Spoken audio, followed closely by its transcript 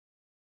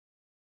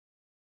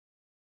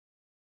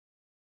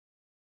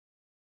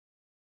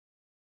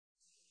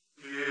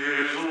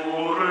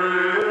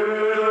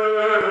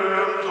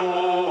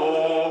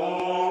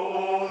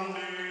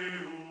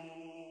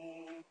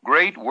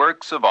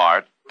works of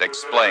art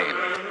explained.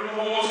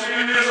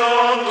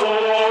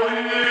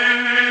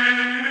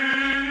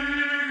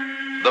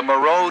 The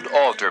Merode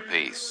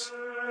Altarpiece.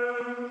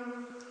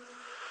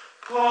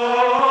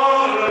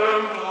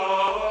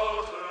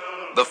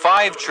 The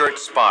 5 church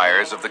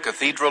spires of the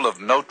Cathedral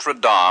of Notre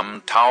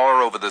Dame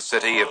tower over the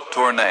city of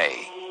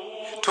Tournai.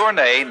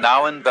 Tournai,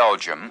 now in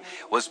Belgium,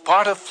 was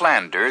part of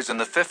Flanders in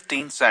the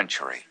 15th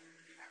century.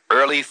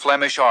 Early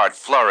Flemish art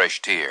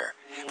flourished here,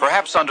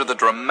 perhaps under the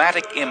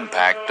dramatic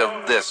impact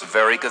of this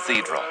very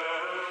cathedral.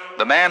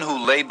 The man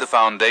who laid the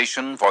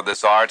foundation for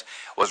this art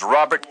was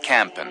Robert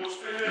Campin,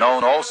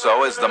 known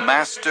also as the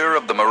master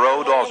of the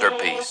Merode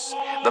Altarpiece,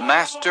 the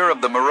master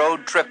of the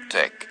Merode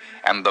Triptych,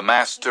 and the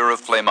master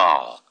of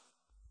Flémal.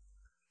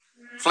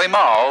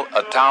 Flémal,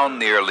 a town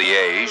near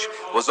Liège,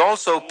 was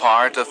also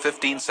part of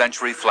 15th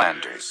century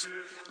Flanders.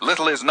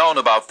 Little is known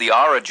about the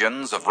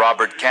origins of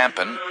Robert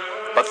Campin,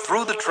 but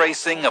through the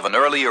tracing of an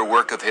earlier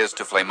work of his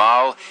to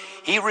Flémal,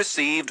 he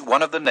received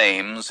one of the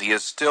names he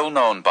is still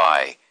known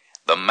by,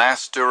 the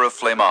Master of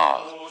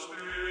Flémal.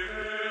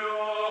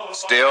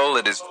 Still,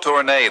 it is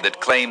Tournai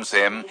that claims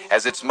him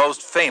as its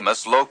most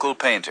famous local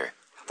painter,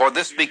 for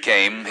this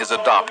became his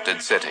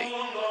adopted city.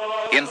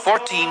 In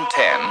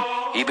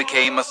 1410, he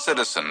became a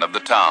citizen of the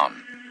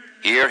town.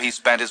 Here he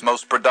spent his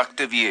most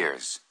productive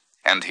years,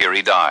 and here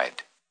he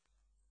died.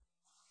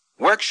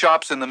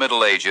 Workshops in the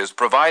Middle Ages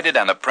provided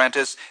an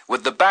apprentice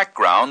with the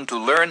background to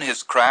learn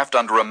his craft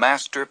under a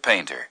master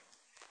painter.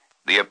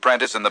 The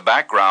apprentice in the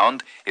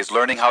background is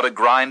learning how to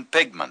grind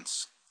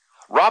pigments.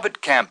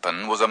 Robert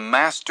Campin was a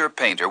master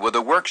painter with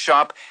a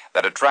workshop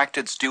that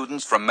attracted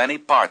students from many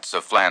parts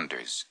of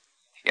Flanders.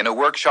 In a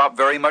workshop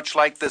very much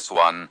like this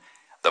one,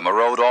 the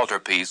Merode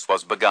Altarpiece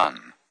was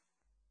begun.